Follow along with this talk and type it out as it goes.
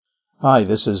Hi,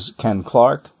 this is Ken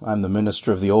Clarke. I'm the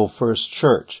minister of the Old First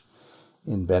Church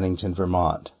in Bennington,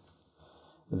 Vermont.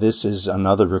 This is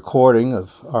another recording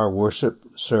of our worship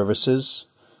services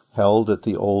held at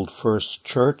the Old First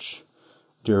Church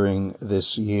during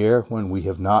this year when we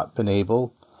have not been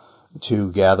able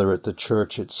to gather at the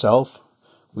church itself.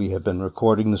 We have been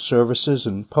recording the services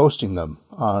and posting them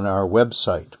on our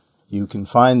website. You can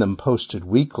find them posted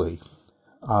weekly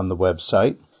on the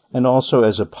website, and also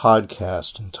as a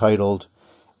podcast entitled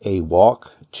A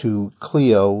Walk to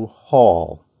Clio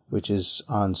Hall, which is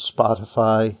on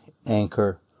Spotify,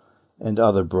 Anchor, and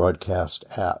other broadcast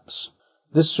apps.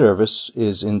 This service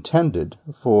is intended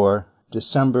for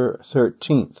December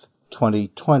 13th,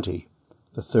 2020,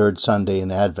 the third Sunday in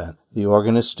Advent. The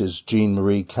organist is Gene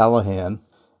Marie Callahan,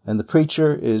 and the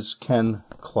preacher is Ken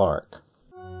Clarke.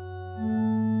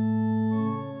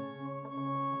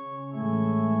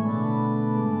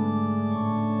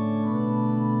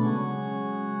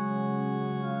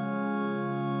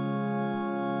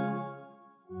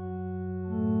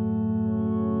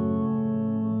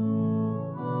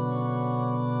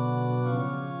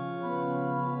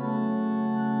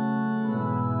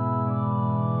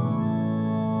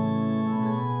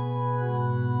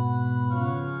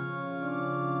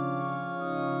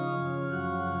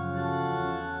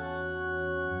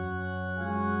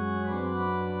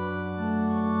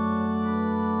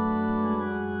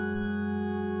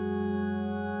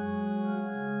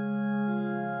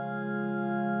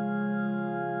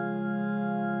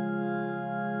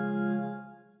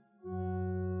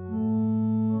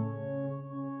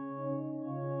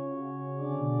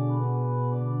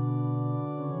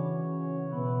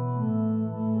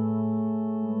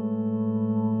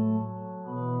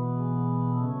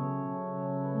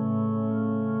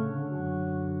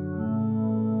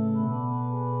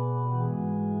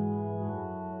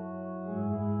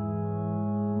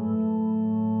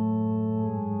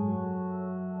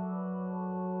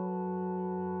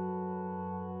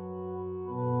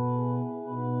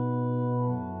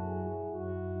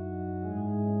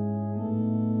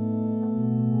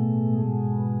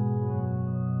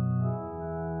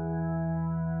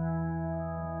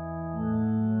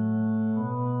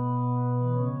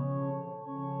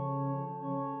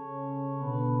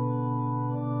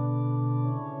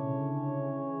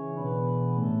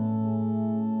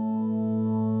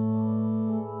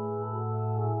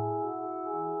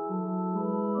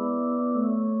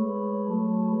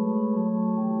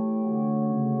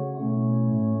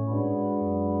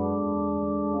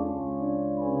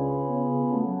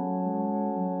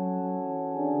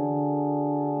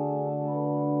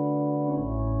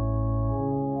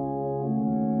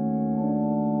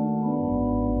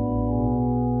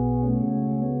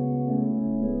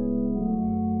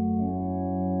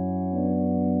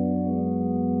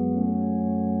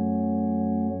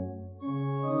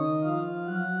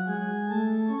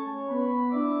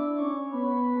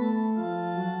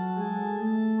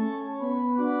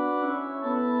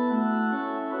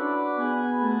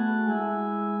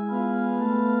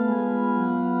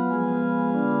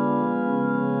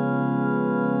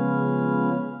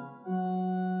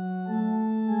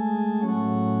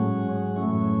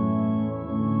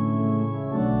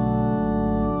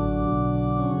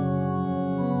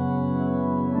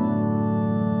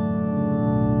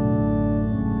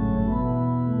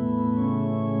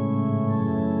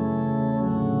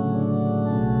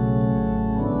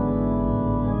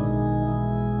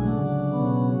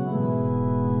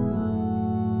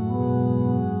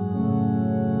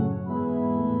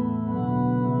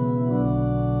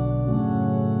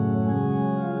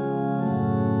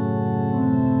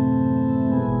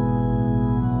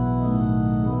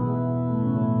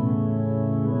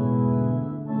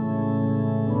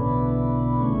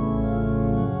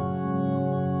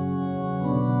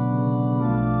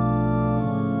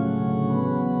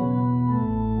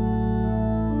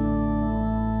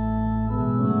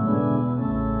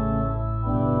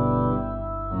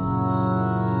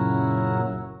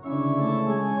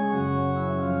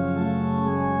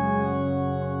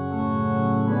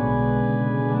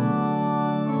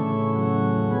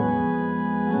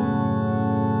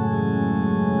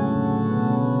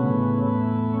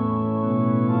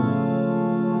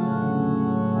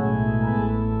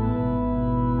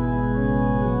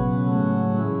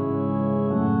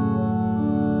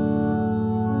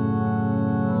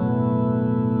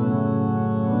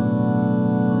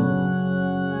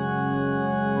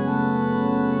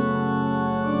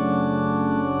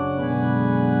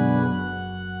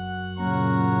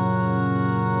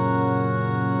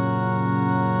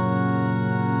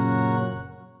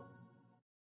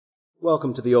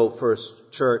 Welcome to the Old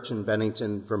First Church in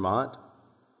Bennington, Vermont.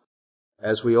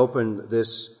 As we open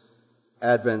this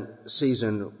Advent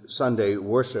season Sunday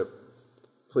worship,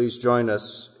 please join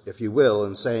us, if you will,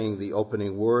 in saying the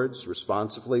opening words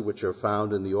responsively, which are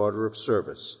found in the order of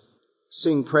service.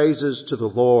 Sing praises to the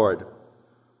Lord,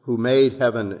 who made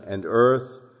heaven and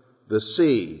earth, the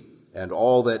sea, and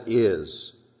all that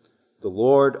is. The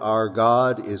Lord our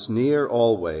God is near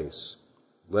always.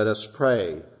 Let us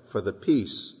pray for the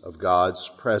peace of God's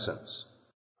presence.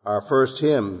 Our first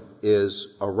hymn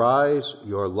is Arise,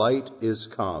 Your Light is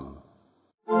Come.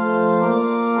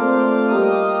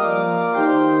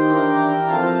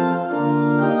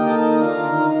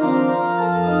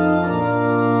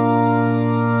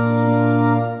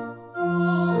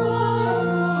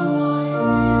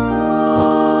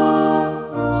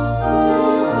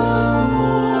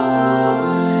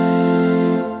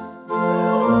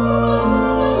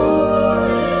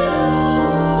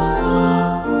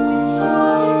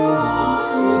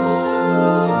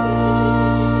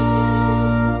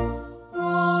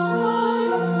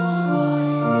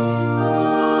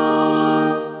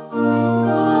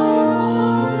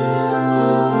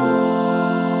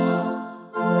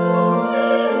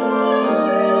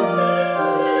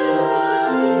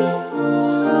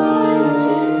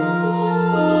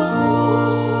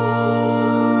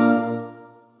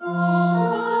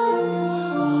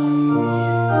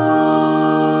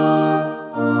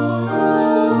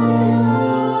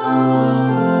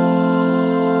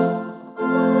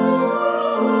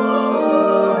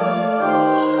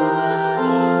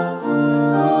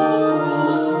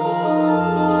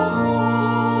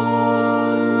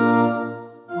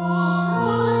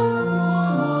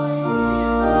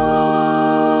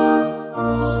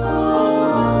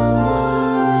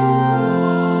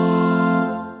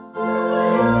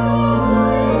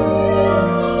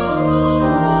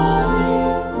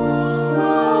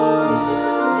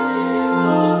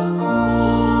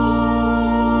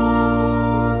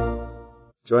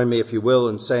 Join me, if you will,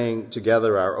 in saying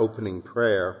together our opening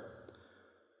prayer.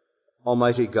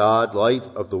 Almighty God, light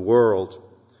of the world,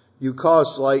 you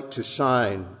caused light to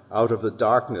shine out of the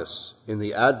darkness in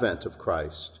the advent of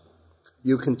Christ.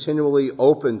 You continually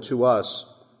open to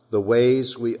us the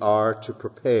ways we are to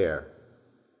prepare.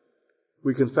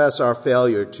 We confess our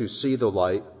failure to see the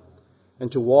light and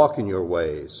to walk in your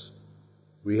ways.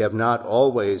 We have not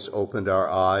always opened our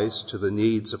eyes to the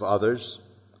needs of others,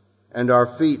 and our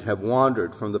feet have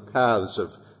wandered from the paths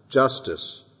of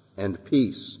justice and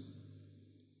peace.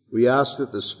 We ask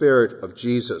that the Spirit of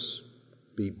Jesus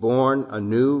be born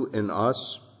anew in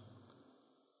us,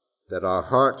 that our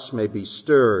hearts may be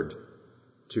stirred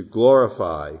to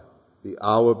glorify the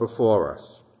hour before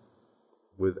us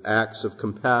with acts of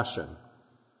compassion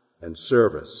and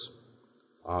service.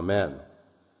 Amen.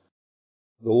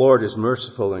 The Lord is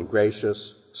merciful and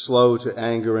gracious, slow to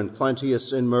anger and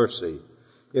plenteous in mercy.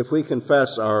 If we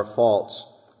confess our faults,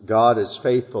 God is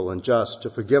faithful and just to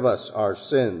forgive us our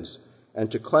sins and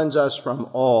to cleanse us from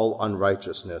all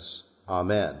unrighteousness.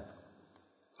 Amen.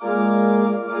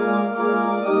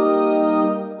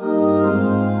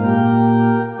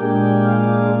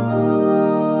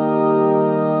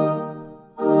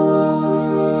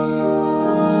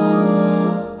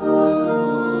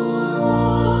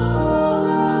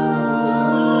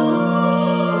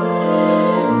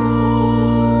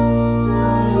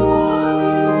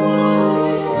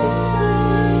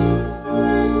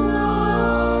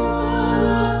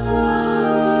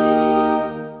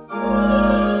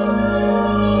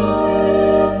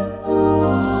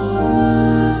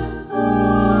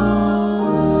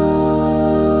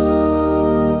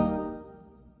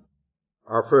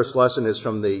 Our first lesson is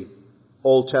from the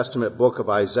Old Testament book of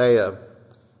Isaiah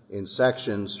in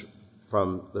sections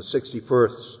from the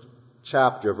 61st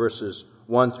chapter, verses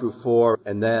 1 through 4,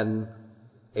 and then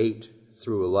 8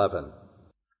 through 11.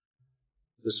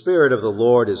 The Spirit of the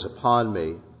Lord is upon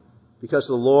me, because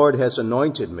the Lord has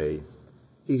anointed me.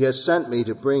 He has sent me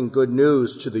to bring good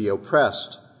news to the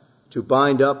oppressed, to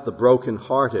bind up the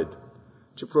brokenhearted,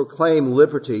 to proclaim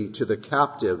liberty to the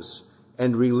captives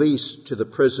and release to the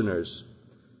prisoners,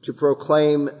 to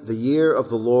proclaim the year of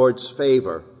the Lord's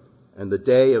favor and the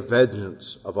day of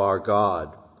vengeance of our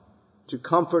God, to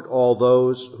comfort all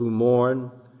those who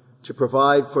mourn, to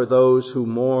provide for those who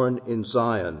mourn in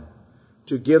Zion,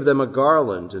 to give them a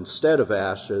garland instead of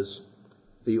ashes,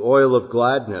 the oil of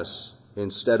gladness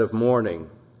instead of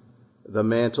mourning, the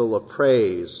mantle of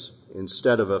praise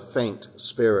instead of a faint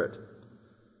spirit.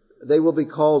 They will be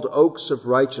called oaks of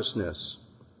righteousness,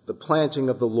 the planting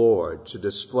of the Lord, to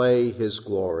display his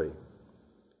glory.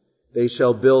 They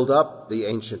shall build up the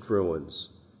ancient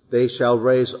ruins. They shall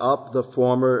raise up the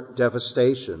former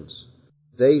devastations.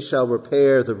 They shall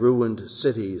repair the ruined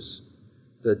cities.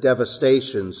 the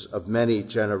devastations of many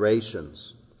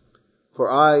generations. For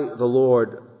I, the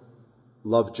Lord,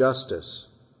 love justice.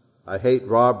 I hate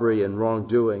robbery and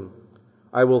wrongdoing.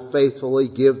 I will faithfully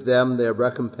give them their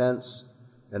recompense,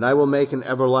 and I will make an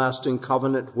everlasting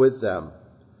covenant with them.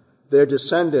 Their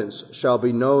descendants shall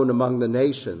be known among the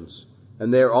nations,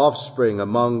 and their offspring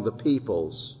among the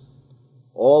peoples.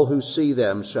 All who see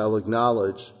them shall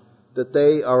acknowledge that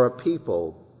they are a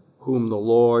people whom the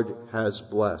Lord has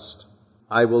blessed.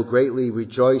 I will greatly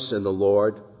rejoice in the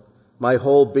Lord. My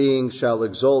whole being shall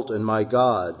exult in my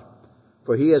God,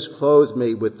 for he has clothed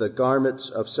me with the garments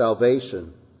of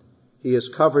salvation. He has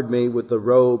covered me with the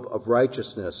robe of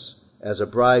righteousness, as a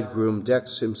bridegroom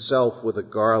decks himself with a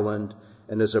garland,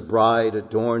 and as a bride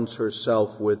adorns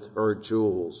herself with her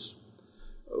jewels.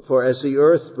 For as the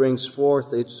earth brings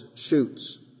forth its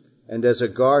shoots, and as a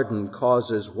garden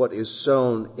causes what is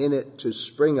sown in it to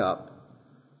spring up,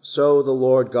 so the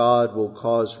Lord God will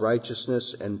cause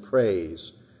righteousness and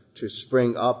praise to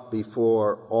spring up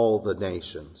before all the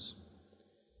nations.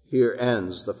 Here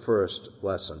ends the first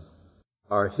lesson.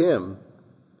 Our hymn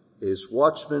is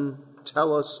Watchmen,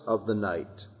 Tell Us of the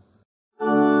Night.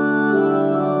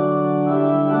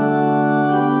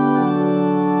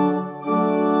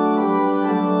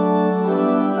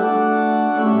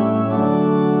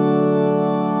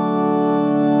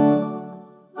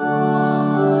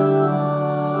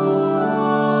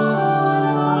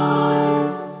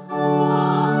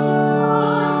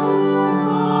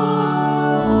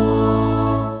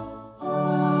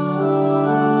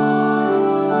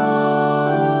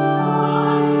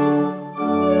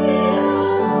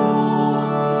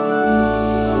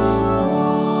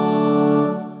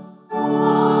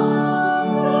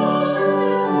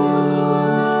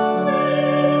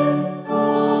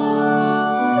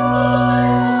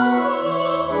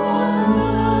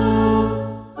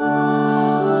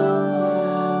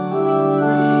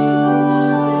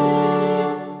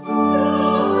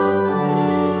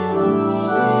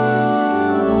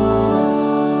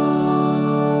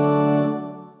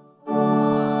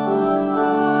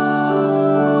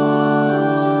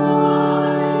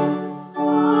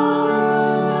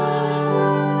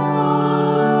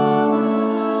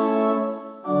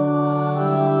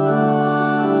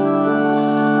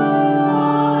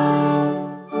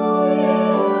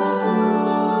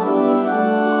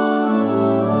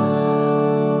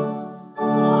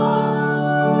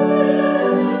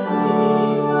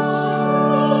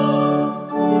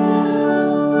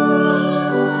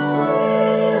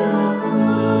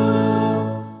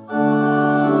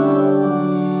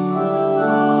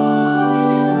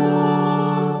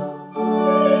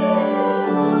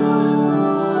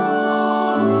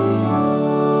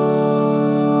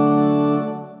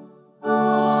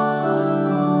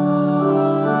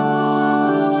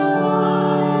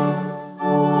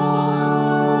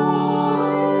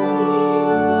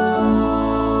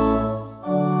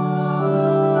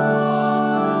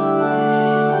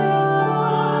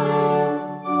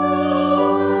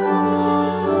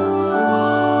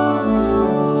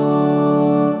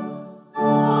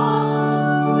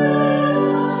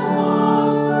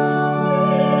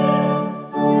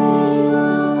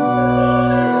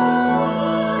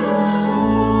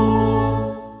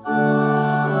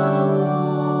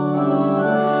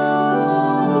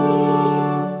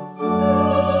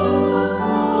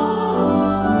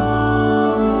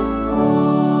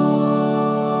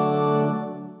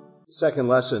 Second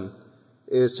lesson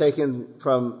is taken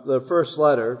from the first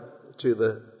letter to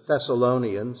the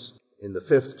Thessalonians in the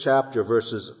 5th chapter,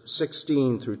 verses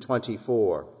 16 through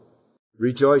 24.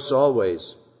 Rejoice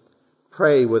always,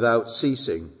 pray without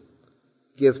ceasing,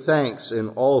 give thanks in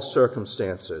all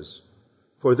circumstances,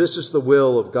 for this is the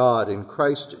will of God in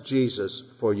Christ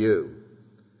Jesus for you.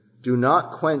 Do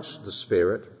not quench the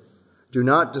Spirit, do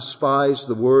not despise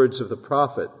the words of the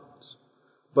prophets,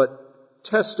 but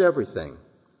test everything.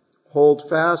 Hold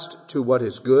fast to what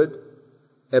is good.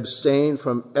 Abstain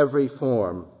from every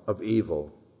form of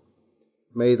evil.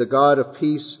 May the God of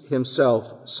peace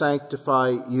himself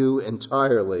sanctify you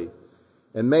entirely,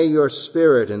 and may your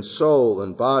spirit and soul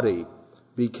and body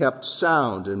be kept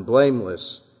sound and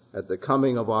blameless at the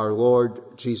coming of our Lord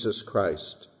Jesus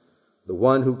Christ. The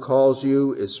one who calls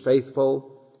you is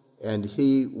faithful, and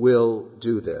he will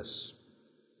do this.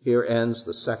 Here ends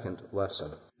the second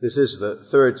lesson. This is the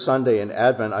third Sunday in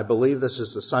Advent. I believe this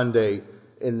is the Sunday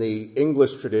in the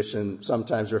English tradition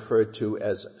sometimes referred to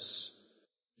as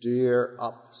Stir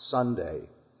Up Sunday,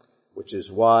 which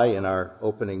is why in our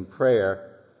opening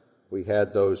prayer we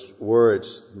had those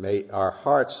words, may our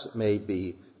hearts may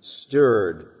be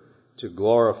stirred to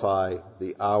glorify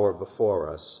the hour before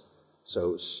us.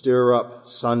 So Stir Up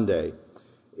Sunday.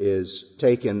 is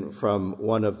taken from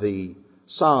one of the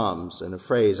Psalms, and a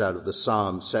phrase out of the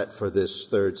Psalm set for this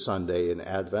third Sunday in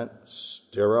Advent,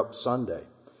 Stir Up Sunday.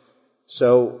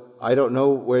 So I don't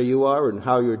know where you are and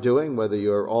how you're doing, whether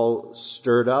you're all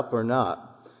stirred up or not.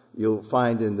 You'll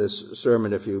find in this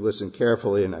sermon, if you listen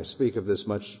carefully, and I speak of this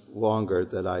much longer,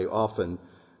 that I often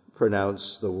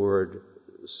pronounce the word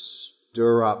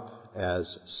stir up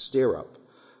as steer up.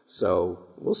 So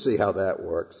we'll see how that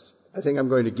works. I think I'm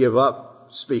going to give up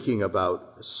speaking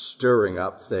about stirring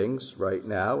up things right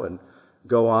now and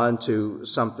go on to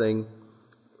something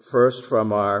first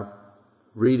from our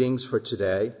readings for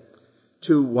today.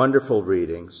 Two wonderful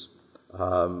readings.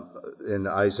 In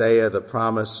Isaiah, the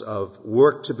promise of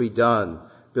work to be done,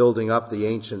 building up the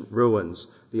ancient ruins,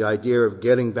 the idea of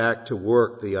getting back to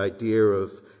work, the idea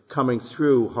of coming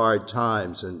through hard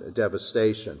times and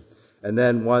devastation. And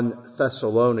then 1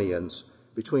 Thessalonians,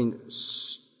 between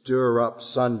Stir Up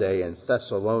Sunday and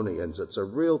Thessalonians. It's a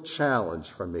real challenge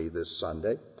for me this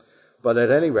Sunday. But at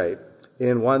any rate,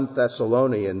 in 1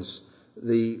 Thessalonians,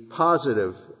 the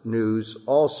positive news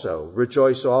also: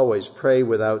 rejoice always, pray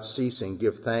without ceasing,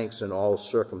 give thanks in all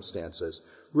circumstances.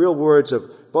 Real words of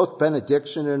both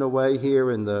benediction in a way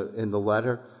here in the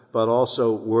letter, but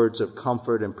also words of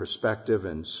comfort and perspective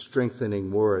and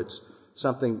strengthening words,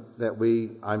 something that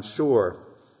we, I'm sure,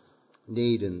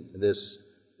 need in this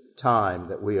time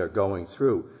that we are going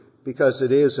through, because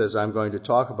it is, as I'm going to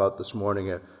talk about this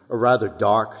morning, a rather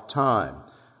dark time.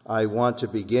 I want to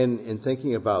begin in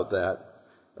thinking about that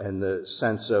and the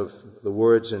sense of the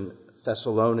words in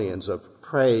Thessalonians of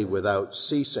pray without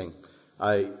ceasing.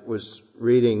 I was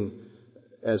reading,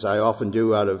 as I often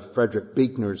do, out of Frederick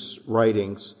Buechner's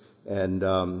writings, and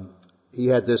he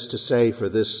had this to say for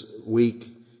this week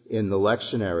in the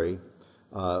lectionary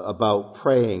about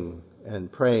praying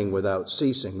and praying without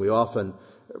ceasing. We often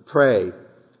pray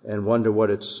and wonder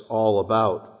what it's all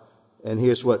about. And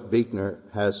here's what Buechner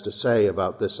has to say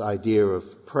about this idea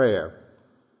of prayer.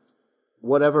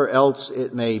 Whatever else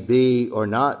it may be or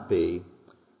not be,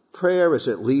 prayer is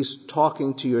at least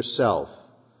talking to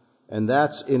yourself, and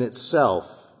that's in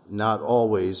itself not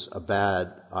always a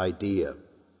bad idea.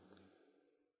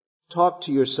 Talk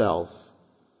to yourself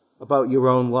about your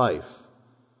own life,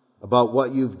 about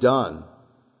what you've done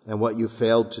and what you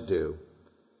failed to do,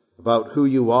 about who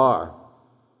you are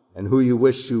and who you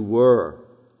wish you were,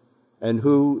 and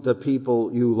who the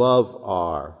people you love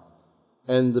are,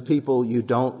 and the people you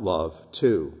don't love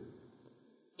too.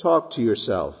 Talk to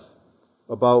yourself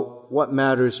about what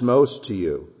matters most to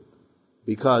you,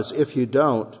 because if you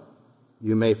don't,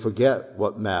 you may forget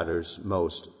what matters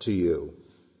most to you.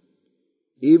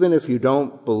 Even if you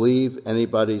don't believe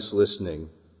anybody's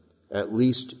listening, at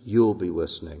least you'll be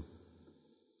listening.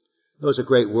 Those are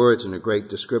great words and a great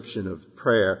description of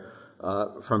prayer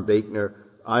from Buechner.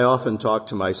 I often talk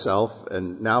to myself,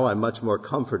 and now I'm much more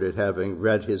comforted having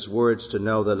read his words to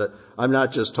know that I'm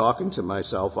not just talking to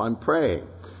myself, I'm praying.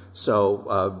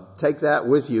 So take that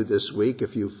with you this week.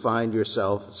 If you find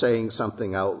yourself saying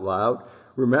something out loud,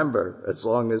 remember, as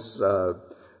long as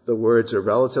the words are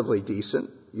relatively decent,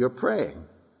 you're praying.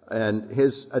 And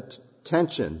his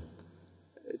attention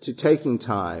to taking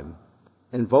time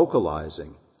and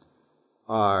vocalizing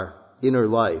our inner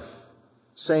life,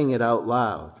 saying it out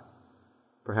loud,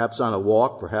 perhaps on a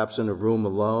walk, perhaps in a room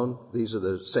alone. These are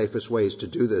the safest ways to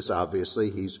do this, obviously.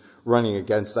 He's running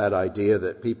against that idea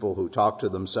that people who talk to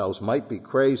themselves might be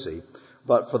crazy.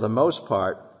 But for the most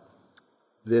part,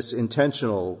 this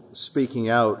intentional speaking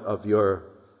out of your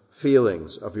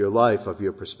feelings, of your life, of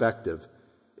your perspective,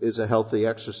 is a healthy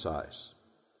exercise.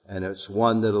 And it's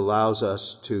one that allows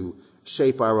us to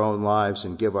shape our own lives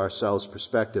and give ourselves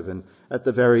perspective. And at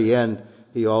the very end,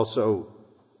 he also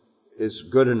is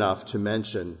good enough to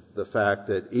mention the fact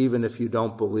that even if you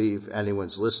don't believe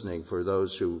anyone's listening, for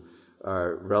those who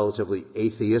are relatively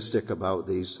atheistic about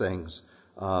these things,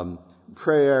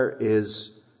 prayer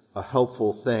is a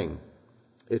helpful thing.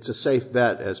 It's a safe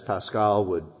bet, as Pascal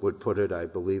would put it. I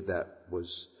believe that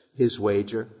was his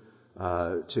wager,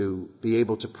 to be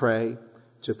able to pray,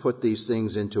 to put these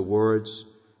things into words.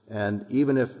 And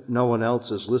even if no one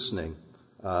else is listening,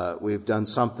 we've done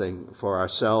something for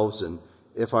ourselves. And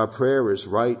if our prayer is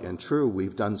right and true,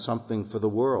 we've done something for the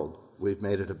world. We've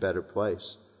made it a better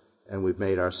place, and we've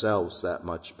made ourselves that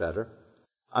much better.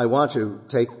 I want to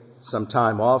take some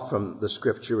time off from the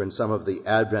scripture and some of the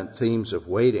Advent themes of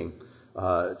waiting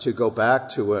to go back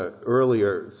to an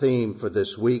earlier theme for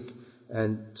this week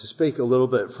and to speak a little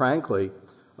bit frankly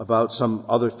about some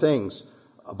other things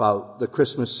about the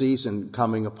Christmas season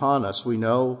coming upon us. We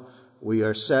know we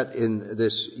are set in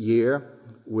this year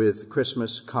with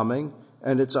Christmas coming,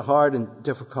 and it's a hard and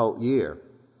difficult year.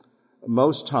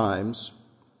 Most times,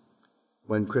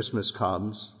 when Christmas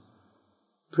comes,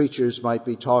 preachers might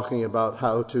be talking about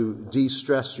how to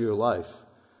de-stress your life,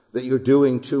 that you're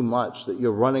doing too much, that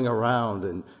you're running around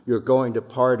and you're going to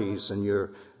parties and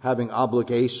you're having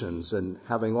obligations and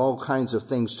having all kinds of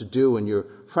things to do and you're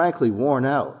frankly worn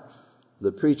out.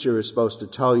 The preacher is supposed to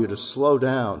tell you to slow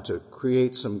down, to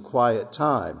create some quiet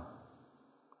time.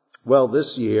 Well,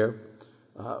 this year,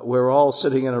 we're all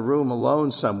sitting in a room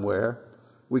alone somewhere.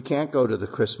 We can't go to the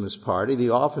Christmas party.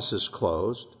 The office is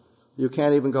closed. You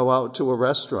can't even go out to a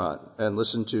restaurant and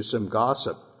listen to some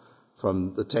gossip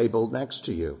from the table next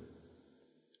to you.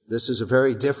 This is a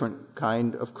very different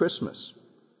kind of Christmas.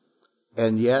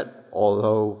 And yet,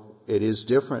 although it is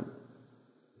different,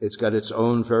 it's got its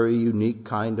own very unique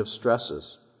kind of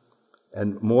stresses.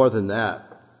 And more than that,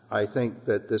 I think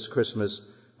that this Christmas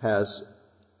has,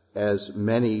 as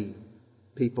many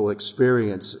people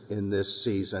experience in this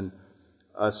season,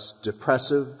 a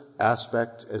depressive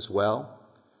aspect as well.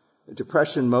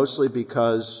 Depression mostly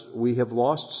because we have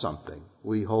lost something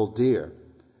we hold dear.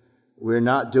 We're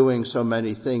not doing so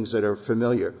many things that are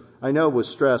familiar. I know with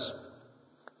stress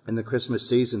in the Christmas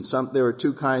season, there are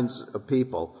two kinds of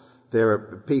people. There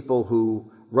are people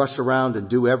who rush around and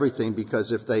do everything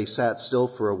because if they sat still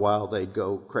for a while, they'd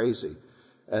go crazy.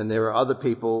 And there are other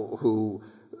people who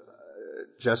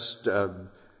just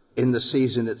in the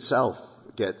season itself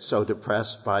get so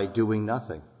depressed by doing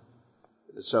nothing.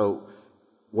 So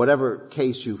whatever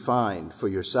case you find for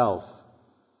yourself,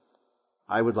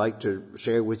 I would like to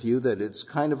share with you that it's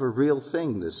kind of a real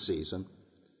thing this season.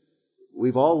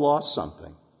 We've all lost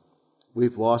something.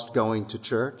 We've lost going to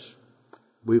church.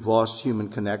 We've lost human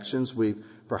connections. We've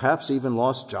perhaps even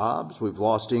lost jobs. We've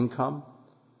lost income.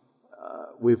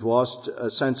 We've lost a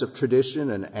sense of tradition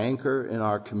and anchor in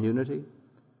our community.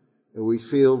 We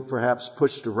feel perhaps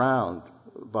pushed around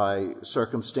by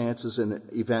circumstances and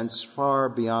events far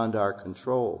beyond our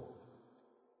control.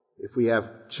 If we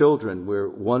have children, we're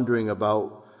wondering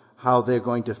about how they're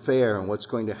going to fare and what's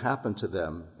going to happen to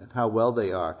them and how well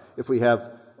they are. If we have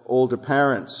older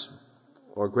parents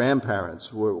or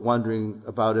grandparents, we're wondering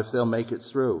about if they'll make it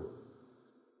through.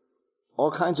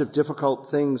 All kinds of difficult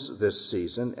things this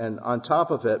season, and on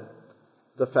top of it,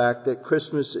 the fact that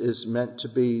Christmas is meant to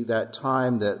be that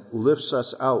time that lifts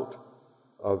us out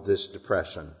of this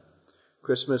depression.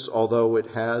 Christmas, although it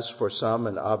has for some,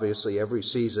 and obviously every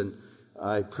season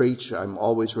I preach, I'm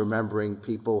always remembering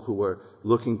people who are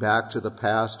looking back to the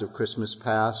past of Christmas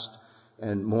past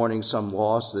and mourning some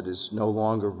loss that is no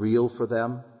longer real for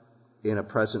them in a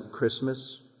present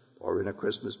Christmas or in a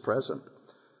Christmas present.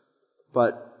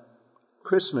 But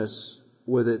Christmas,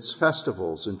 with its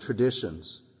festivals and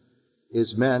traditions,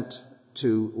 is meant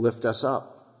to lift us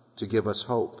up, to give us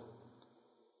hope.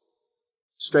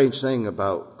 Strange thing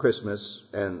about Christmas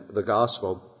and the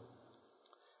gospel,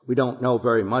 we don't know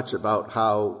very much about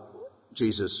how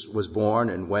Jesus was born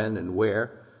and when and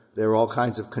where. There are all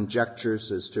kinds of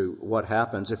conjectures as to what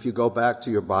happens. If you go back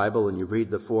to your Bible and you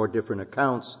read the 4 different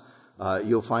accounts,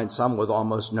 you'll find some with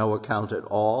almost no account at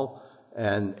all,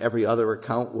 and every other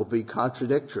account will be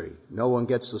contradictory. No one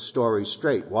gets the story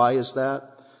straight. Why is that?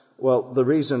 Well, the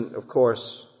reason, of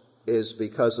course, is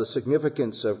because the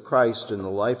significance of Christ and the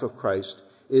life of Christ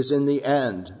is in the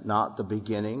end, not the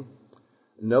beginning.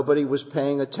 Nobody was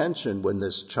paying attention when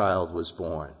this child was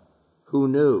born. Who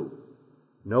knew?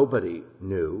 Nobody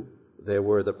knew. There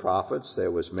were the prophets,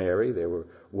 there was Mary, there were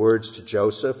words to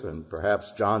Joseph, and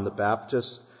perhaps John the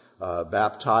Baptist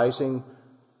baptizing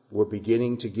were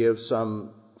beginning to give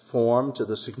some form to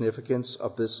the significance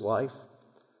of this life.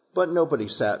 But nobody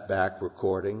sat back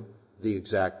recording the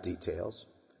exact details.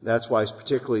 That's why,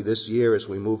 particularly this year, as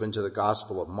we move into the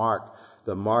Gospel of Mark,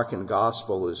 the Markan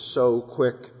Gospel is so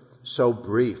quick, so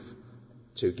brief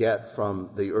to get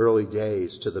from the early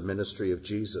days to the ministry of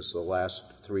Jesus, the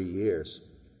last 3 years.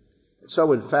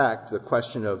 So, in fact, the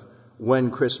question of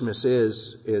when Christmas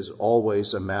is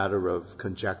always a matter of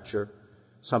conjecture,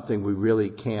 something we really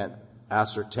can't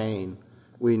ascertain.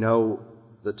 We know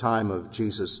the time of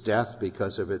Jesus' death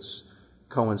because of its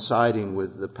coinciding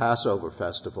with the Passover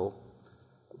festival.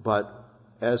 But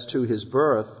as to his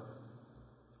birth,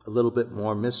 a little bit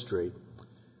more mystery.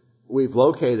 We've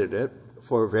located it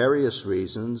for various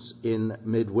reasons in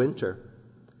midwinter.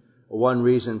 One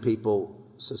reason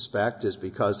people suspect is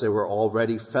because there were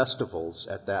already festivals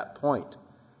at that point.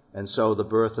 And so the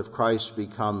birth of Christ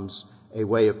becomes a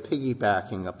way of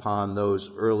piggybacking upon those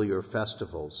earlier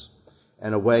festivals,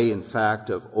 and a way, in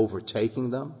fact, of overtaking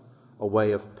them, a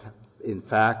way of, in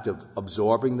fact, of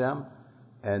absorbing them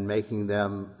and making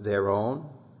them their own,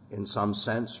 in some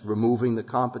sense, removing the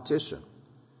competition,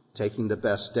 taking the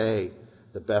best day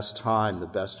the best time, the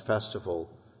best festival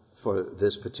for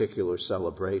this particular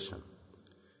celebration.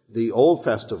 The old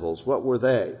festivals, what were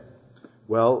they?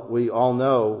 Well, we all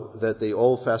know that the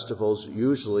old festivals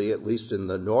usually, at least in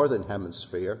the northern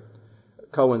hemisphere,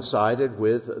 coincided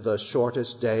with the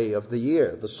shortest day of the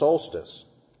year, the solstice.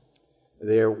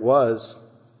 There was,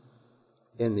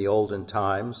 in the olden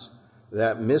times,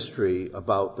 that mystery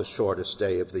about the shortest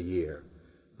day of the year.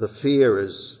 The fear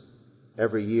is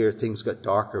every year things get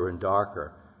darker and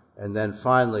darker. And then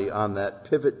finally, on that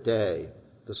pivot day,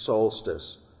 the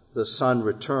solstice, the sun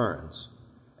returns,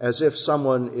 as if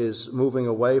someone is moving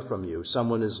away from you,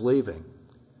 someone is leaving,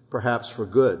 perhaps for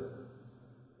good.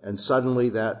 And suddenly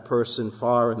that person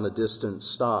far in the distance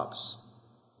stops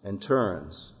and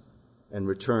turns and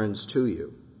returns to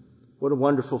you. What a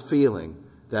wonderful feeling,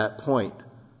 that point,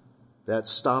 that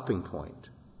stopping point,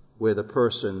 where the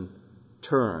person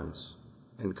turns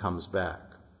and comes back.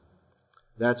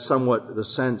 That's somewhat the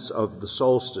sense of the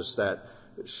solstice, that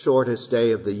shortest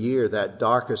day of the year, that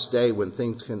darkest day when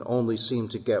things can only seem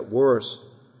to get worse,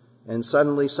 and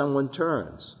suddenly someone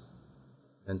turns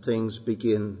and things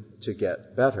begin to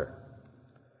get better.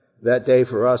 That day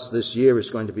for us this year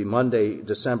is going to be Monday,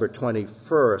 December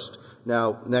 21st.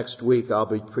 Now, next week I'll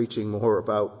be preaching more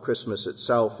about Christmas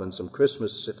itself and some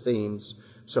Christmas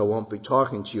themes, so I won't be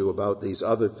talking to you about these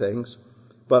other things.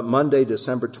 But Monday,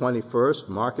 December 21st,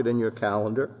 mark it in your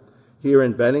calendar. Here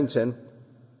in Bennington,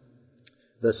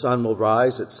 the sun will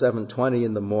rise at 7:20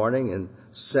 in the morning and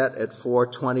set at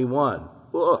 4:21.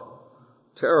 Ugh,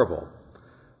 terrible.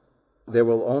 There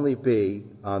will only be,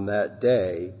 on that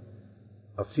day,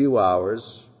 a few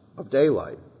hours of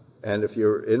daylight. And if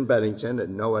you're in Bennington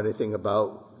and know anything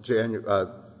about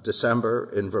December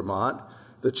in Vermont,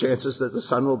 the chances that the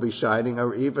sun will be shining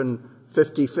are even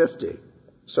 50-50.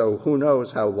 So who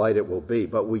knows how light it will be.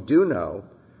 But we do know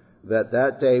that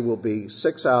that day will be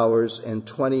 6 hours and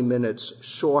 20 minutes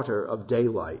shorter of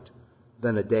daylight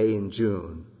than a day in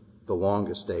June, the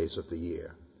longest days of the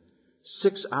year.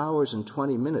 6 hours and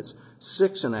 20 minutes,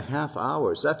 6.5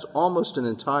 hours. That's almost an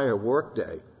entire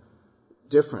workday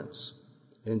difference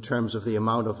in terms of the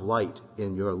amount of light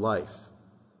in your life.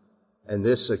 And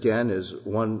this, again, is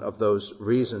one of those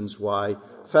reasons why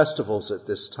festivals at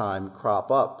this time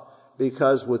crop up.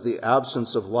 Because with the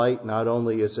absence of light, not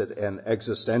only is it an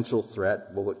existential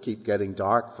threat, will it keep getting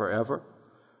dark forever,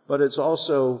 but it's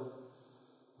also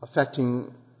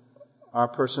affecting our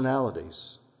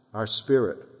personalities, our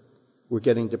spirit. We're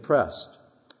getting depressed.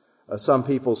 Some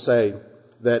people say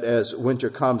that as winter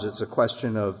comes, it's a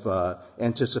question of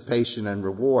anticipation and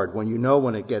reward. When you know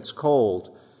when it gets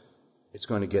cold, it's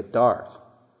going to get dark.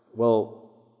 Well,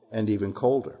 and even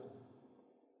colder.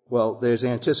 Well, there's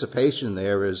anticipation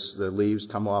there as the leaves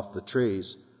come off the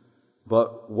trees.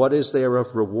 But what is there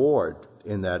of reward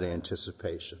in that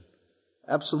anticipation?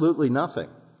 Absolutely nothing.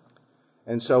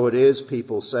 And so it is,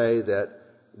 people say, that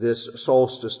this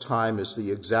solstice time is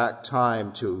the exact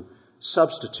time to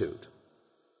substitute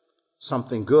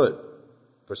something good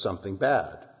for something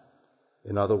bad.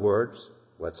 In other words,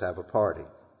 let's have a party,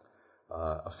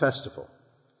 a festival.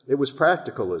 It was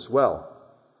practical as well,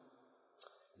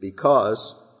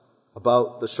 because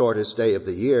about the shortest day of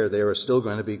the year, there are still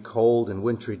going to be cold and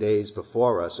wintry days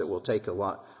before us. It will take a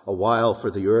while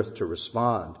for the earth to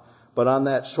respond. But on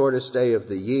that shortest day of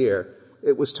the year,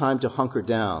 it was time to hunker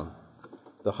down.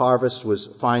 The harvest was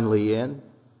finally in.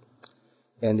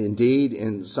 And indeed,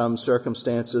 in some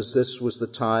circumstances, this was the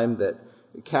time that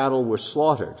cattle were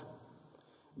slaughtered,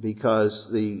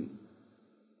 because the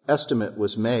estimate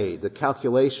was made, the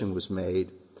calculation was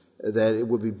made, that it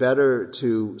would be better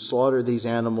to slaughter these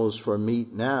animals for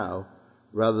meat now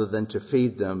rather than to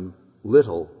feed them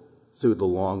little through the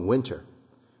long winter.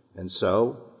 And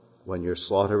so, when you're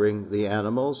slaughtering the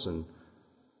animals and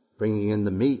bringing in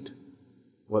the meat,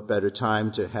 what better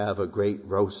time to have a great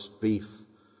roast beef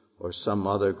or some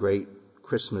other great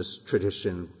Christmas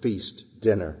tradition feast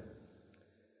dinner.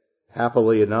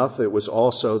 Happily enough, it was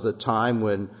also the time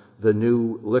when the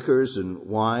new liquors and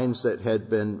wines that had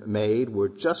been made were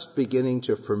just beginning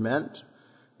to ferment,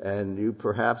 and you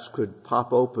perhaps could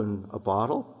pop open a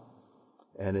bottle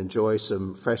and enjoy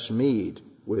some fresh mead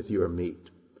with your meat.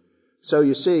 So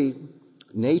you see,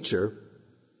 nature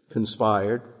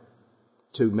conspired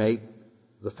to make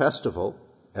the festival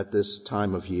at this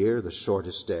time of year, the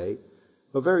shortest day,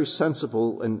 a very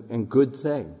sensible and good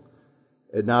thing.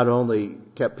 It not only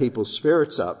kept people's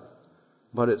spirits up,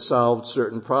 but it solved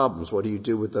certain problems. What do you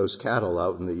do with those cattle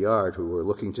out in the yard who were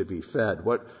looking to be fed?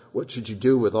 What should you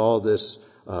do with all this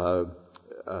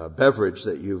beverage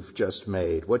that you've just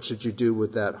made? What should you do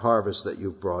with that harvest that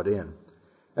you've brought in?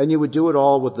 And you would do it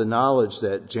all with the knowledge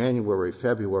that January,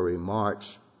 February,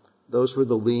 March, those were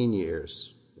the lean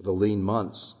years, the lean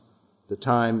months, the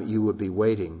time you would be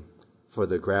waiting for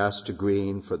the grass to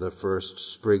green, for the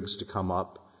first sprigs to come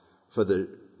up, for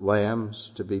the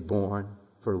lambs to be born,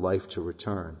 for life to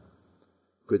return.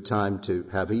 Good time to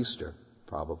have Easter,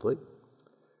 probably.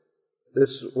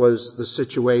 This was the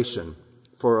situation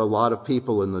for a lot of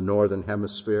people in the Northern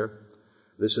Hemisphere.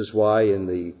 This is why in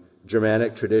the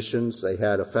Germanic traditions they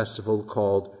had a festival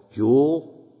called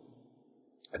Yule,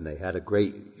 and they had a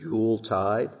great Yule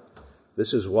tide.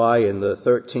 This is why in the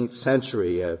 13th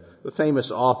century, a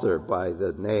famous author by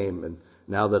the name, and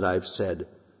now that I've said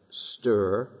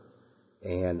Stir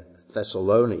and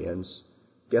Thessalonians,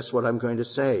 guess what I'm going to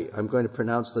say? I'm going to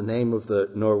pronounce the name of the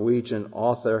Norwegian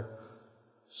author,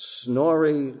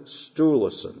 Snorri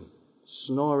Sturluson.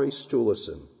 Snorri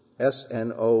Sturluson.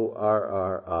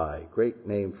 Snorri. Great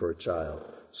name for a child.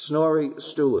 Snorri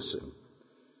Sturluson.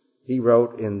 He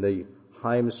wrote in the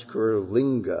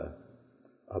Heimskringla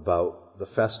about the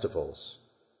festivals,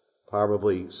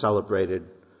 probably celebrated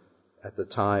at the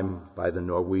time by the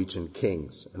Norwegian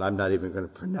kings. And I'm not even going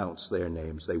to pronounce their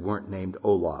names. They weren't named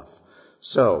Olaf.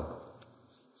 So,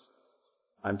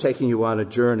 I'm taking you on a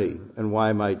journey, and why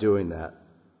am I doing that?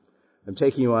 I'm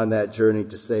taking you on that journey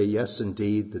to say, yes,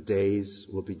 indeed, the days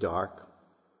will be dark.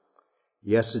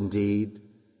 Yes, indeed,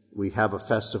 we have a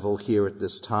festival here at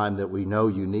this time that we know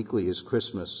uniquely is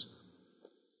Christmas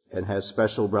and has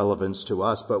special relevance to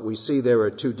us, but we see there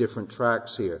are two different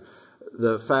tracks here.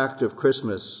 The fact of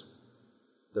Christmas,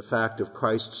 the fact of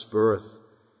Christ's birth,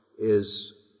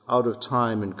 is out of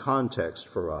time and context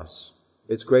for us.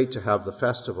 It's great to have the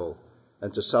festival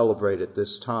and to celebrate at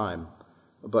this time,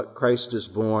 but Christ is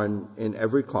born in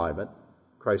every climate.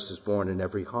 Christ is born in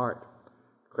every heart.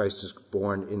 Christ is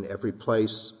born in every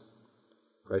place.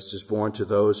 Christ is born to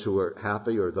those who are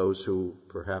happy or those who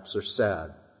perhaps are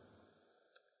sad.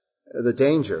 The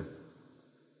danger,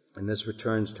 and this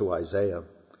returns to Isaiah,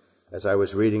 as I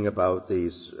was reading about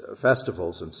these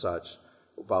festivals and such,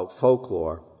 about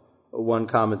folklore, one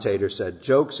commentator said,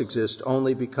 jokes exist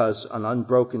only because an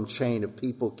unbroken chain of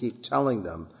people keep telling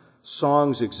them.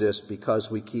 Songs exist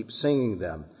because we keep singing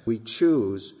them. We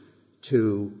choose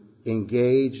to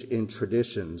engage in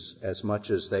traditions as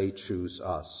much as they choose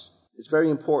us. It's very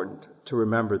important to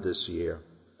remember this year,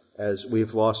 as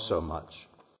we've lost so much.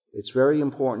 It's very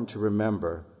important to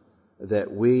remember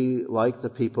that we, like the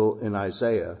people in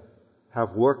Isaiah,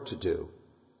 have work to do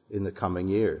in the coming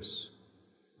years.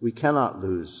 We cannot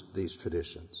lose these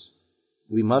traditions.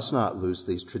 We must not lose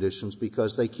these traditions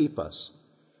because they keep us.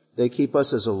 They keep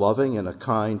us as a loving and a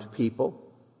kind people.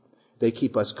 They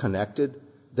keep us connected.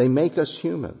 They make us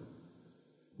human.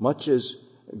 Much as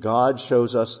God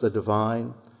shows us the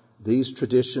divine, these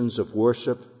traditions of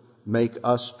worship make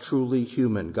us truly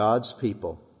human, God's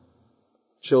people,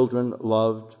 children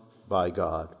loved by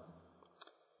God.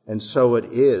 And so it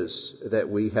is that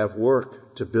we have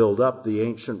work to build up the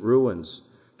ancient ruins,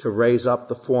 to raise up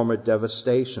the former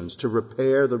devastations, to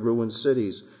repair the ruined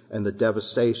cities and the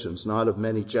devastations, not of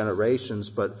many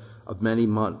generations, but of many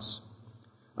months.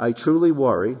 I truly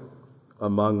worry,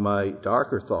 among my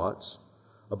darker thoughts,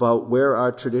 about where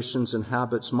our traditions and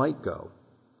habits might go.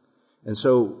 And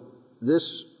so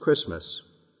this Christmas,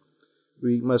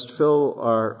 we must fill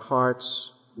our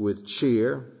hearts with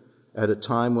cheer at a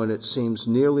time when it seems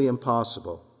nearly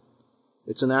impossible.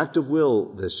 It's an act of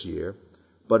will this year,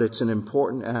 but it's an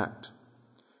important act.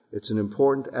 It's an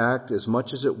important act as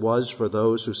much as it was for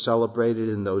those who celebrated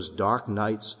in those dark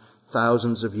nights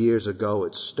thousands of years ago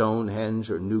at Stonehenge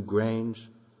or Newgrange.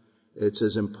 It's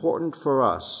as important for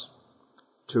us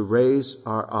to raise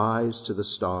our eyes to the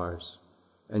stars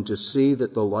and to see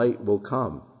that the light will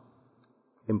come.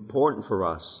 Important for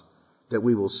us that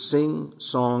we will sing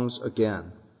songs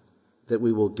again, that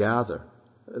we will gather,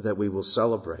 that we will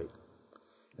celebrate.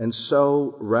 And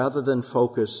so, rather than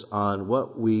focus on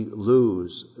what we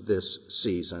lose this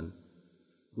season,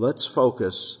 let's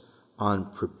focus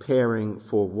on preparing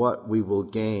for what we will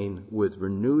gain with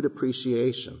renewed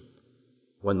appreciation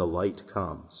when the light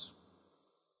comes.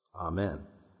 Amen.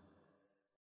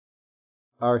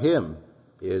 Our hymn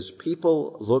is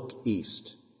People Look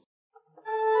East.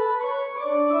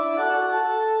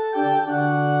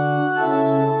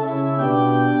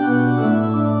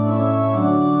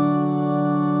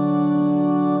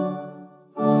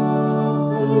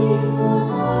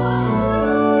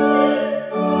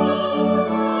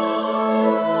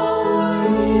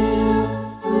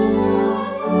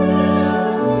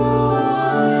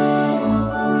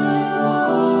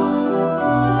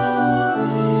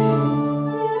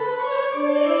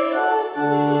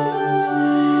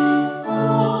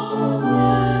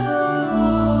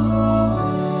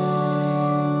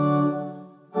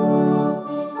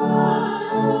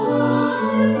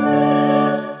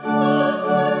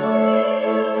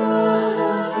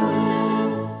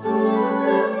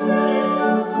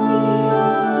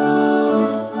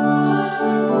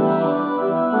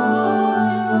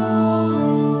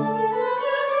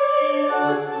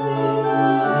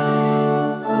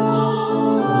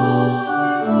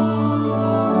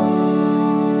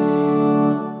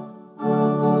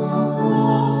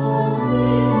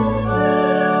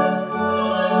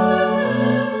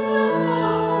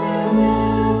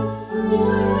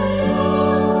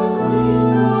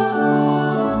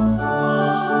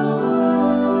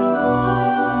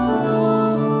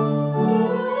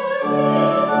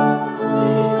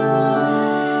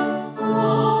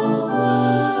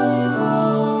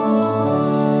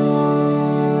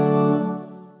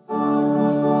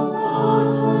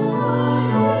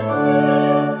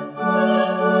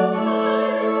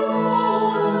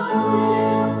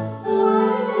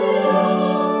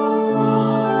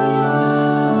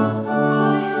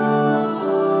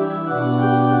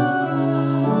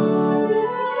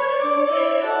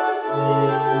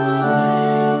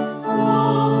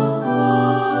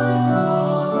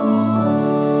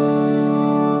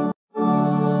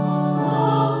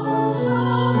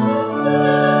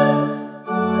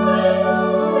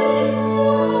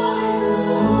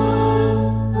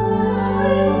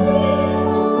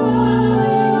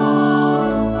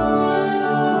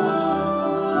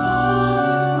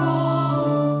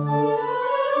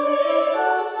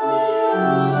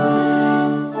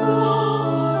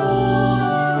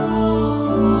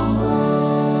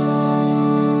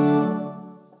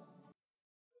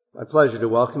 My pleasure to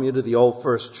welcome you to the Old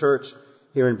First Church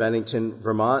here in Bennington,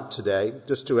 Vermont today.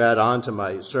 Just to add on to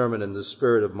my sermon in the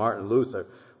spirit of Martin Luther,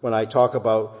 when I talk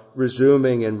about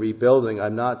resuming and rebuilding,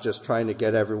 I'm not just trying to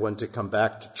get everyone to come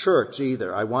back to church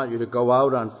either. I want you to go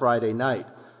out on Friday night.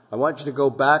 I want you to go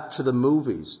back to the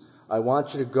movies. I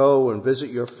want you to go and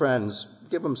visit your friends.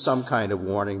 Give them some kind of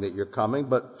warning that you're coming,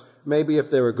 but maybe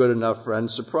if they're a good enough friend,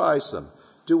 surprise them.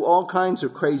 Do all kinds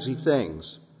of crazy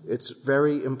things. It's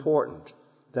very important.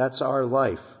 That's our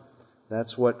life.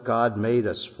 That's what God made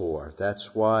us for.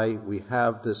 That's why we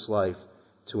have this life,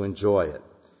 to enjoy it.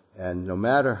 And no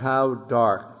matter how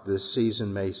dark this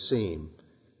season may seem,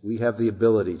 we have the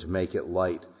ability to make it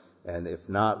light. And if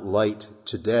not light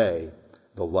today,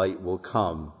 the light will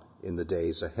come in the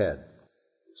days ahead.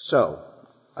 So,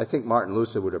 I think Martin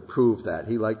Luther would approve that.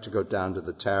 He liked to go down to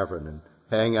the tavern and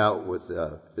hang out with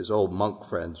his old monk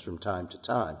friends from time to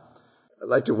time. I'd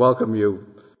like to welcome you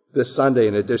this Sunday.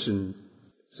 In addition,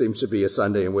 seems to be a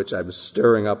Sunday in which I'm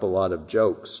stirring up a lot of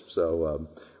jokes. So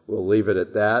we'll leave it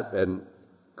at that and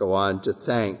go on to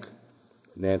thank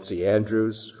Nancy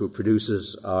Andrews, who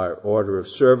produces our order of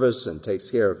service and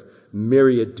takes care of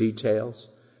myriad details,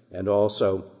 and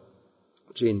also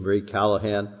Gene Marie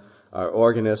Callahan, our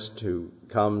organist, who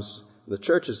comes. The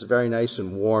church is very nice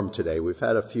and warm today. We've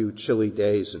had a few chilly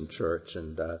days in church,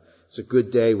 and it's a good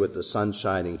day with the sun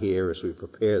shining here as we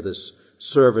prepare this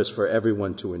service for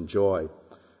everyone to enjoy.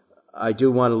 I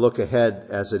do want to look ahead,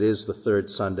 as it is the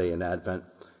third Sunday in Advent,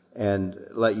 and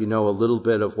let you know a little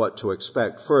bit of what to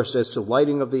expect. First, as to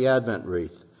lighting of the Advent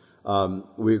wreath,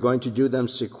 we're going to do them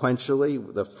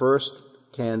sequentially. The first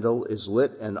candle is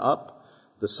lit and up.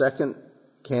 The second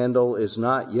candle is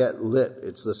not yet lit.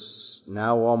 It's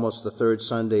now almost the third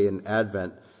Sunday in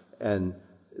Advent, and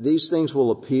these things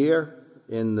will appear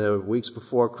in the weeks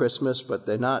before Christmas, but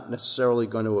they're not necessarily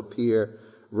going to appear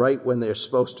right when they're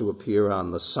supposed to appear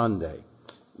on the Sunday.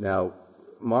 Now,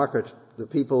 the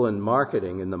people in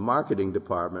marketing, in the marketing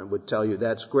department, would tell you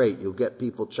that's great. You'll get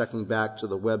people checking back to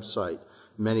the website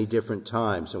many different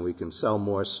times, and we can sell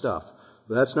more stuff.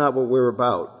 But that's not what we're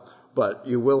about. But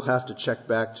you will have to check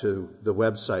back to the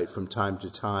website from time to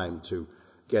time to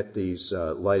get these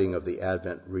lighting of the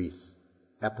Advent wreath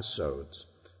episodes.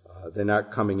 They're not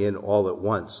coming in all at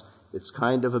once. It's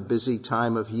kind of a busy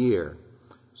time of year.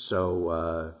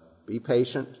 So be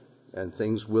patient, and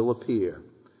things will appear.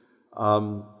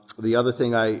 The other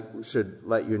thing I should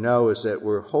let you know is that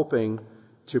we're hoping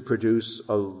to produce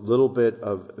a little bit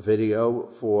of video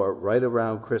for right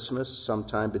around Christmas,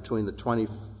 sometime between the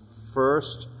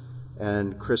 21st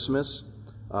and Christmas,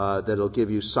 that'll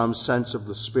give you some sense of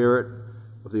the spirit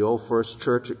of the Old First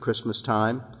Church at Christmas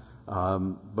time.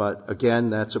 But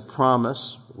again, that's a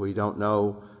promise. We don't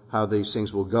know how these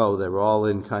things will go. They're all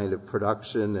in kind of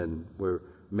production, and we're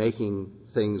making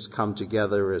things come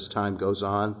together as time goes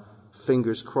on.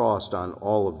 Fingers crossed on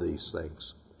all of these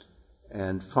things.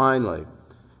 And finally,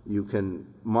 you can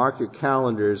mark your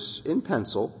calendars in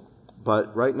pencil,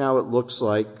 but right now it looks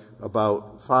like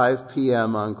about 5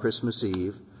 p.m. on Christmas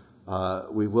Eve,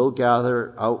 we will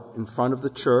gather out in front of the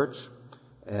church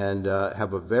and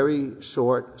have a very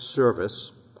short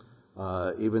service,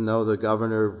 even though the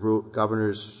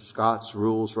Governor Scott's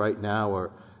rules right now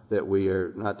are that we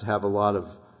are not to have a lot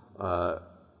of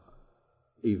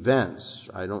events.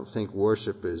 I don't think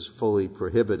worship is fully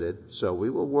prohibited, so we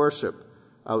will worship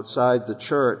outside the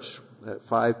church at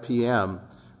 5 p.m.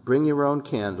 Bring your own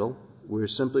candle. We're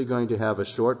simply going to have a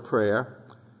short prayer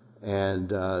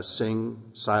and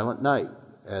sing Silent Night,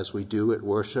 as we do at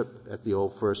worship at the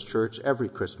Old First Church every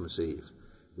Christmas Eve.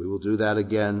 We will do that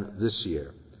again this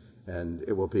year, and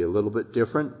it will be a little bit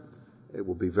different. It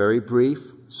will be very brief,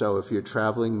 so if you're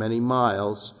traveling many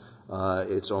miles,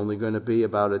 it's only going to be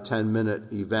about a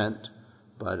 10-minute event,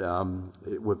 but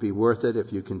it would be worth it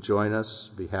if you can join us.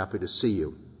 Be happy to see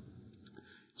you.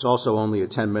 It's also only a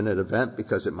 10-minute event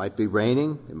because it might be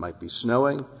raining, it might be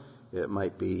snowing, it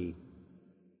might be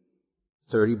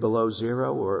 30 below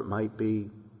zero, or it might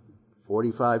be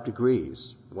 45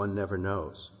 degrees. One never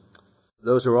knows.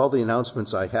 Those are all the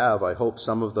announcements I have. I hope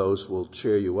some of those will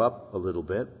cheer you up a little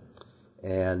bit.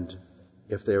 And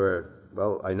if there are,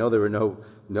 well, I know there are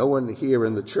no one here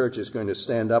in the church is going to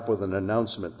stand up with an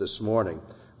announcement this morning.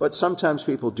 But sometimes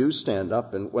people do stand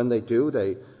up, and when they do,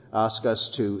 they ask us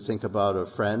to think about a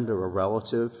friend or a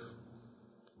relative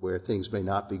where things may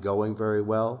not be going very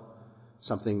well.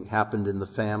 Something happened in the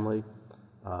family.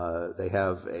 They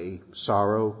have a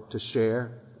sorrow to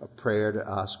share, a prayer to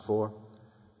ask for,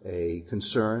 a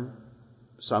concern.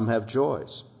 Some have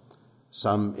joys.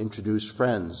 Some introduce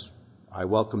friends. I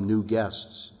welcome new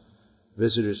guests,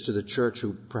 visitors to the church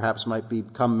who perhaps might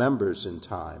become members in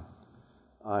time.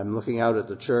 I'm looking out at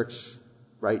the church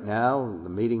right now in the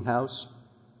meeting house,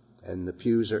 and the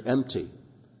pews are empty.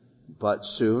 But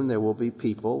soon there will be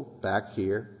people back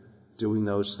here doing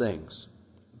those things.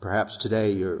 Perhaps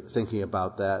today you're thinking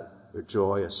about that, a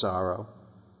joy, a sorrow,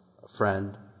 a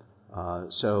friend.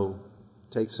 So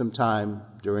take some time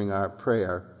during our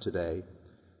prayer today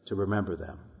to remember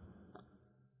them.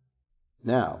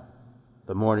 Now,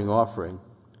 the morning offering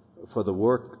for the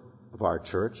work of our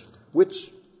church, which,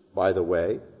 by the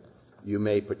way, you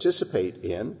may participate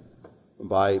in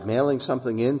by mailing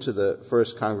something into the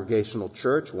First Congregational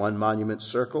Church, 1 Monument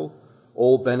Circle,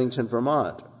 Old Bennington,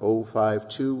 Vermont,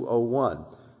 05201.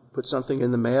 Put something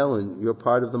in the mail and you're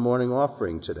part of the morning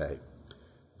offering today.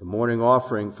 The morning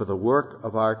offering for the work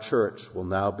of our church will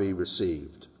now be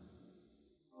received.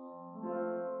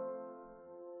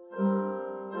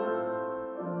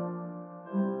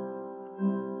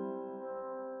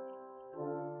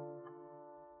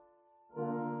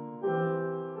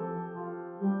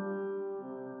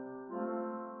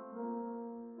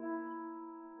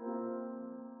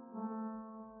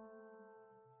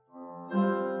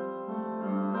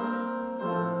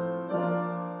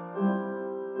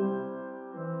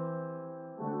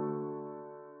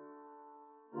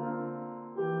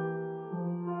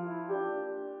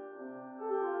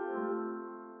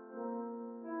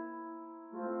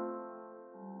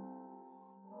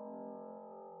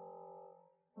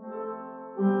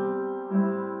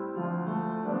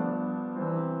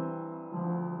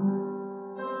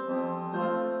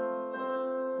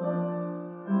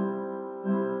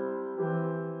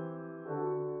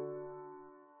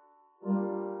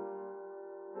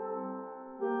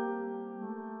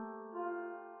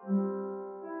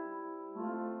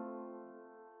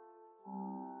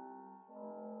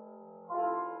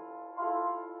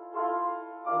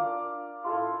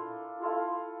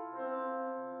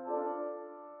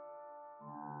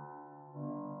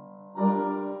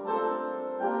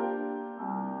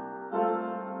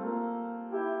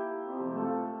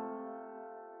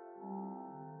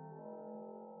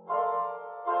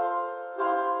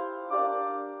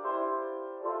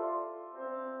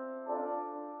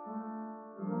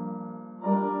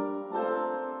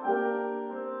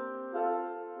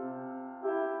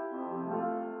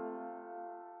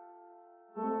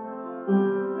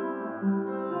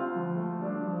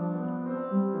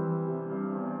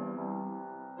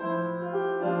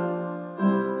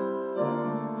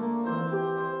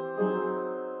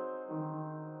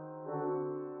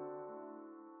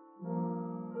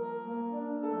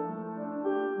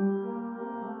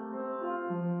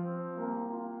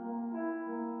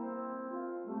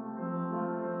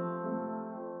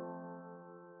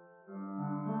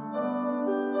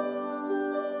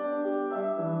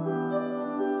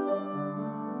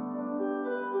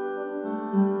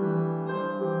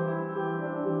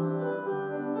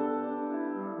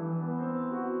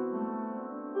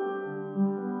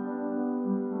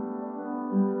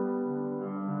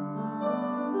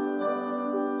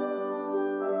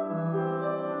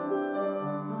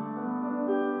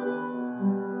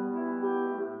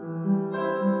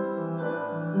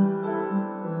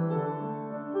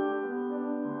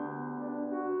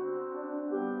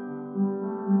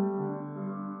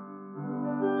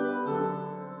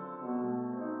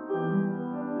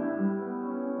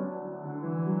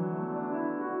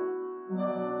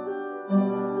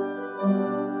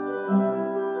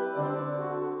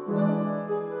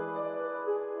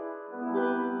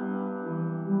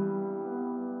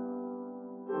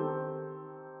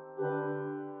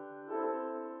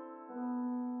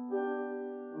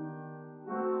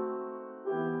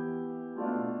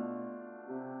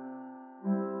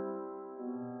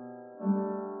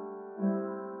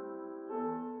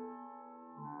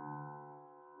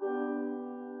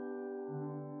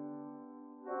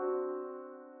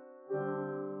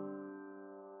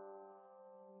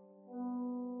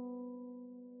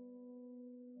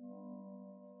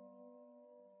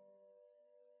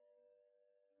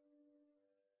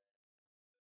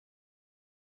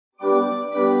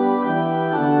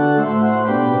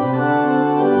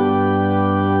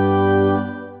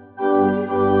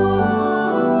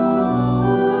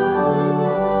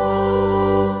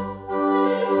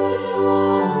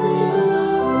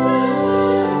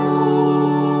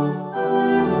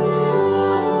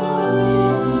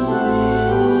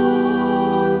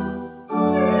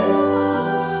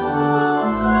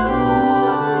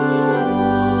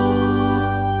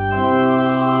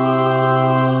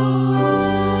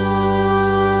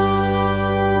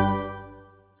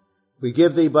 We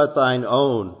give thee but thine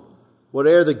own,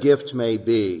 whate'er the gift may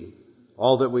be.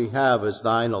 All that we have is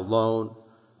thine alone,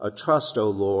 a trust, O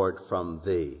Lord, from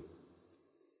thee.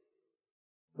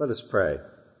 Let us pray.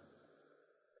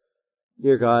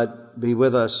 Dear God, be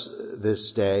with us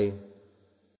this day.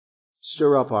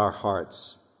 Stir up our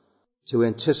hearts to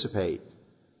anticipate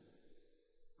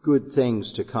good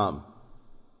things to come.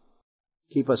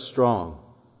 Keep us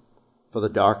strong for the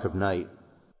dark of night.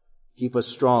 Keep us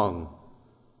strong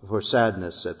for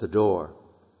sadness at the door.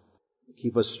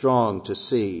 Keep us strong to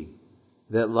see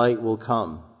that light will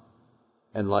come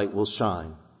and light will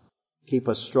shine. Keep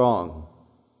us strong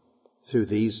through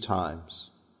these times,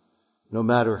 no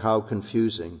matter how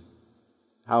confusing,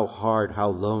 how hard, how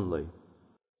lonely.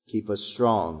 Keep us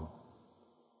strong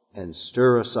and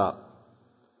stir us up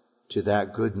to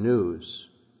that good news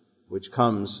which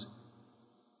comes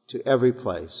to every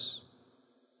place,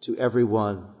 to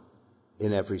everyone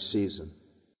in every season.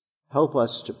 Help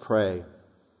us to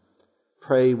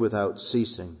pray without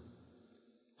ceasing.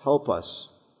 Help us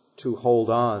to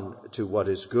hold on to what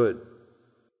is good,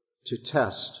 to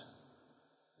test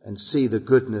and see the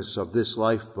goodness of this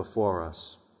life before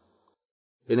us.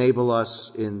 Enable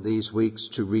us in these weeks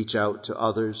to reach out to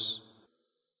others,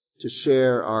 to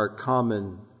share our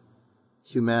common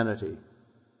humanity,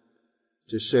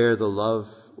 to share the love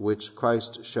which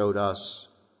Christ showed us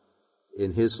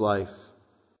in his life,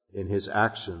 in his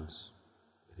actions,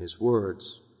 in his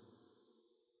words.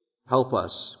 Help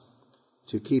us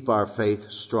to keep our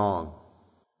faith strong.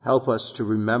 Help us to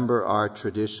remember our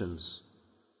traditions.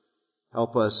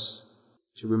 Help us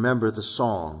to remember the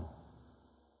song,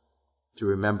 to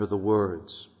remember the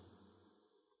words,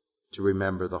 to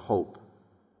remember the hope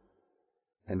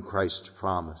and Christ's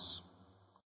promise.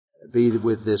 Be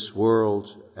with this world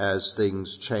as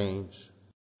things change.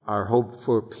 Our hope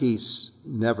for peace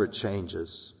never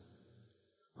changes.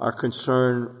 Our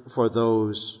concern for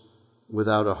those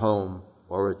without a home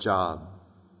or a job,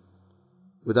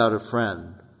 without a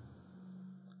friend,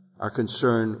 our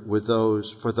concern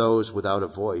for those without a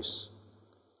voice.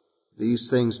 These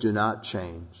things do not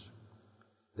change.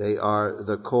 They are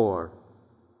the core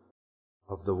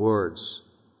of the words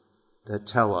that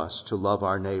tell us to love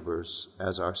our neighbors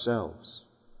as ourselves.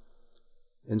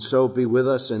 And so be with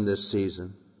us in this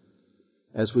season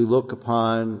as we look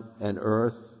upon an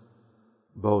earth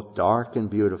both dark and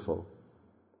beautiful,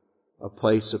 a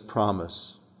place of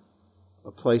promise,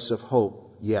 a place of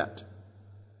hope yet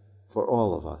for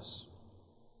all of us.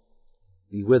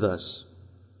 Be with us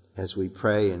as we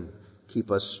pray and keep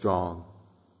us strong.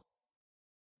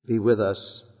 Be with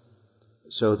us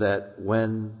so that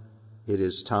when it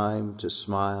is time to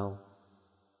smile,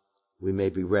 we may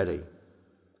be ready.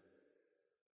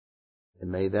 And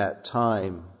may that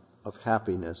time of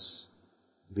happiness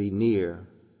be near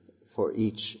for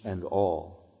each and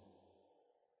all.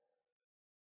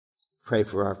 Pray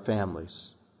for our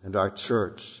families and our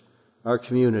church, our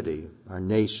community, our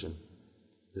nation,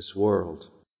 this world.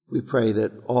 We pray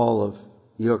that all of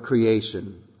your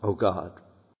creation, O God,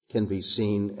 can be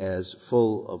seen as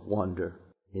full of wonder,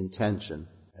 intention,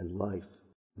 and life.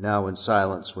 Now in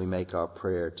silence we make our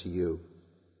prayer to you.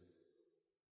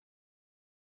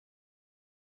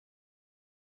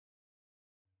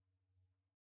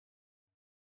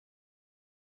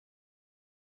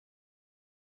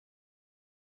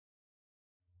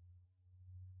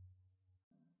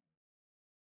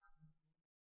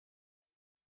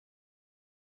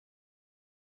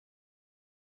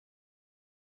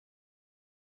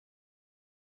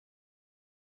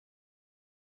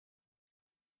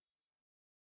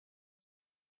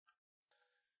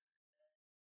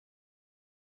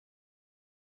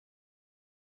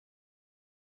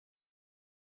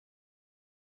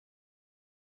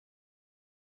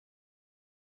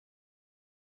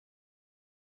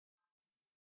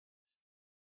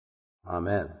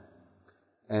 Amen.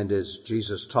 And as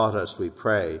Jesus taught us, we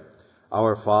pray,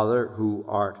 Our Father, who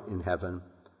art in heaven,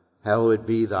 hallowed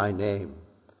be thy name.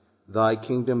 Thy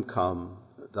kingdom come,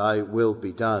 thy will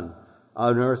be done,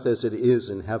 on earth as it is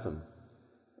in heaven.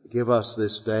 Give us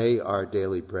this day our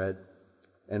daily bread,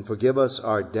 and forgive us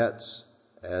our debts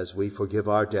as we forgive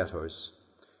our debtors.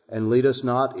 And lead us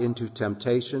not into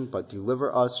temptation, but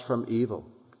deliver us from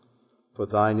evil. For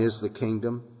thine is the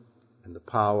kingdom, and the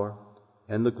power,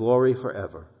 and the glory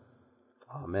forever.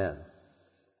 Amen.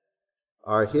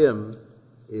 Our hymn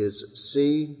is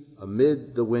See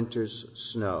Amid the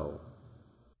Winter's Snow.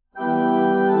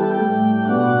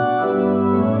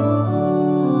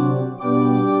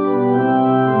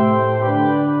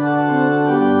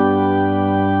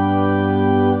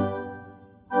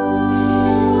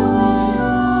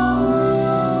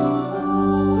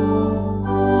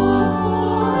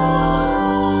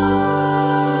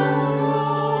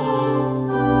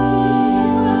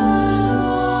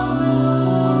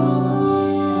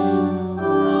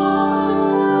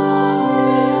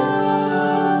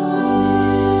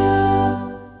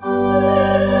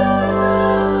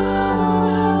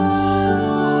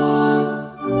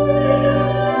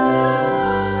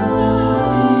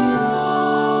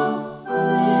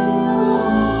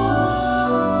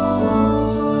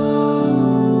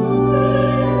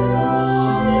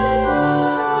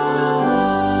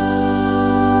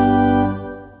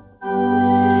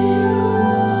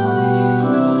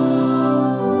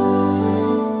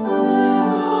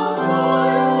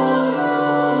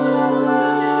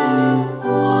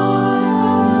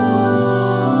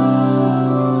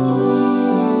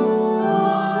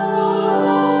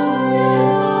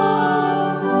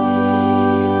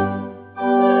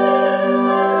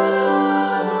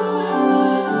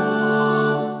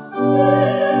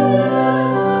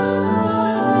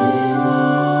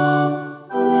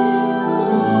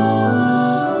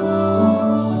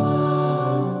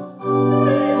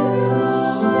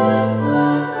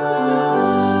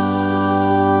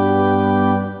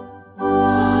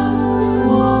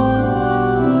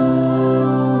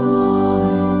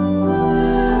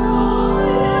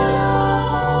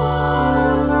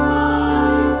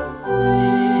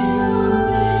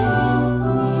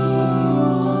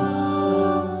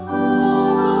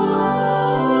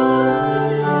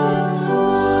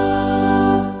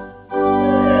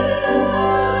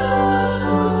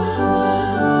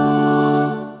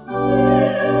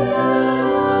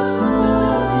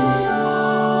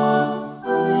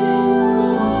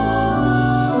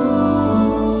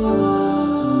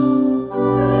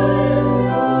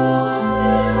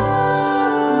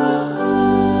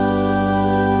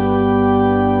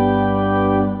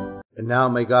 now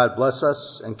may God bless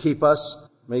us and keep us.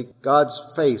 May God's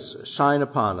face shine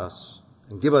upon us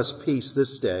and give us peace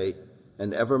this day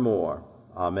and evermore.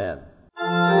 Amen.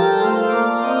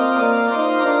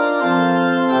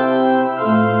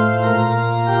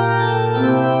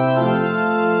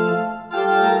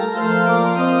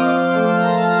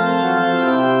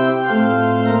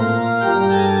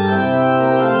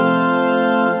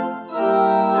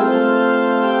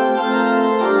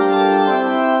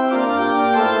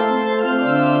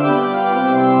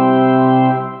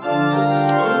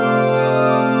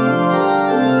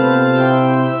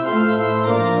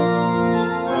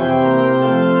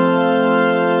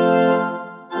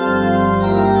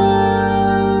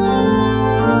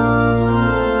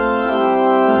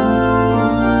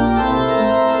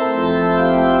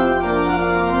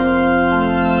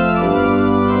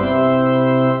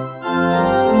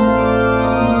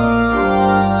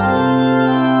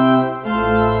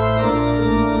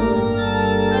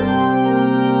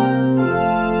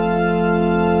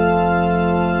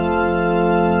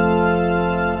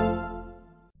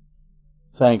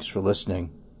 Thanks for listening.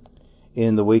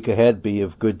 In the week ahead, be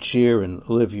of good cheer and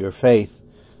live your faith.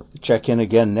 Check in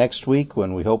again next week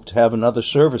when we hope to have another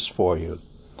service for you.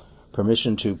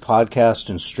 Permission to podcast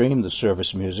and stream the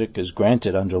service music is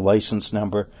granted under license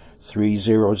number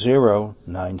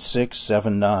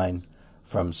 3009679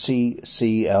 from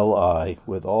CCLI,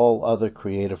 with all other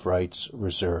creative rights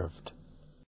reserved.